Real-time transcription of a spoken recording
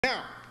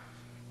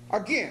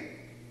Again,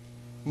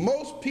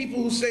 most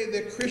people who say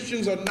they're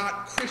Christians are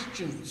not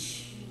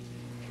Christians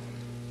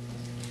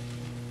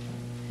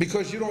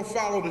because you don't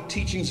follow the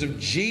teachings of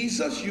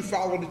Jesus, you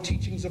follow the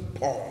teachings of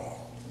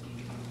Paul.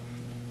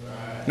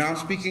 Now I'm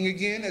speaking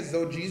again as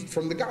though Jesus,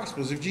 from the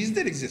Gospels, if Jesus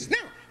did exist.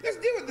 Now, let's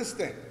deal with this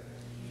thing.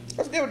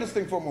 Let's deal with this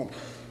thing for a moment.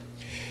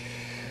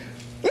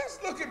 Let's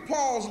look at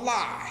Paul's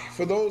lie.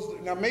 For those,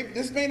 now maybe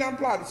this may not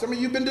apply, but some of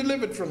you have been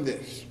delivered from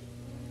this.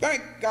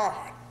 Thank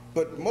God.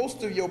 But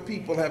most of your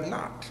people have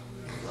not.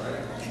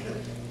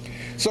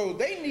 So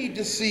they need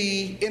to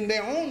see in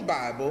their own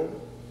Bible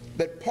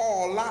that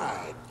Paul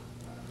lied.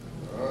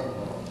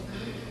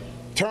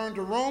 Turn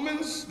to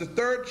Romans, the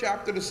 3rd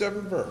chapter, the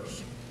 7th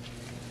verse.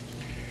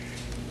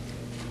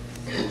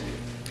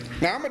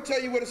 Now I'm going to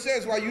tell you what it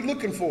says while you're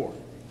looking for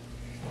it.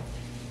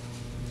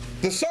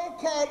 The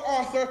so-called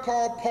author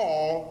called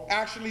Paul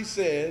actually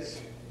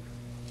says,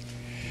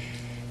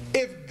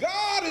 if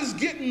God is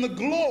getting the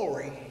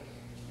glory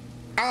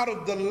out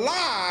of the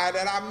lie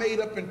that I made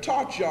up and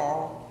taught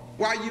y'all,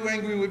 why are you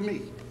angry with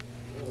me?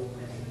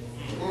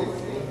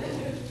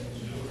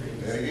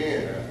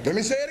 Let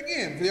me say it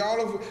again for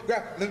y'all,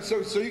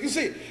 so you can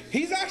see it.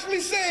 He's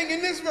actually saying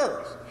in this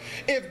verse,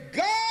 if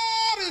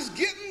God is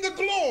getting the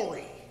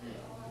glory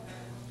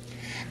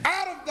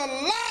out of the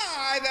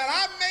lie that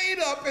I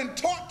made up and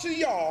taught to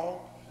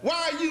y'all,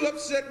 why are you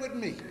upset with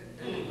me?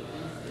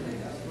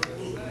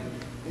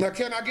 Now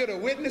can I get a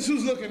witness?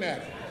 Who's looking at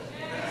it?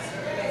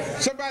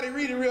 Somebody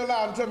read it real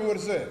loud and tell me what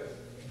it says.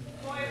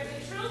 For if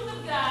the truth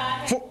of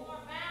God hath more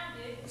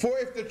abounded, for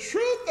if the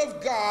truth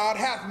of God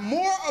hath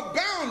more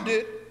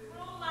abounded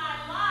through my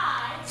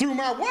lie, through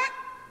my what?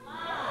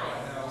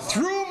 lie.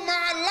 Through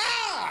my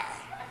lie.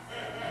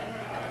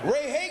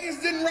 Ray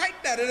Higgins didn't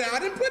write that. I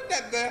didn't put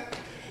that there.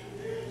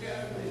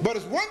 But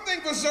it's one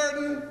thing for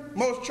certain,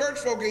 most church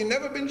folk ain't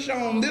never been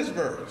shown this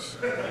verse.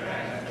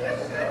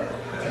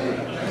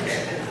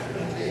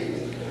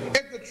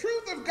 If the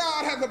truth of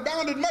God hath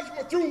abounded much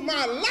more through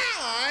my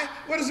lie,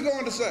 what is it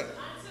going to say?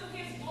 Unto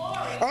his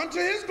glory. Unto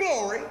his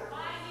glory.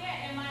 Why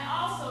yet am I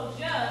also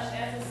judged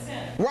as a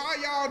sinner? Why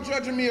y'all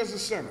judging me as a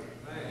sinner?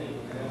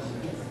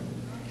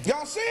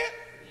 Y'all see it?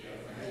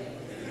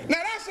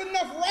 Now that's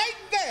enough right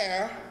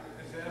there.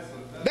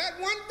 That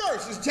one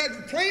verse is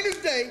plain as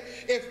day.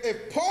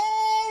 If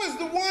Paul is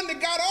the one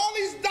that got all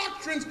these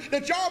doctrines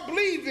that y'all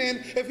believe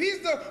in, if he's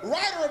the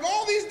writer of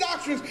all these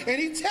doctrines and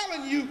he's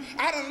telling you,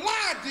 I done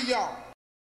lied to y'all.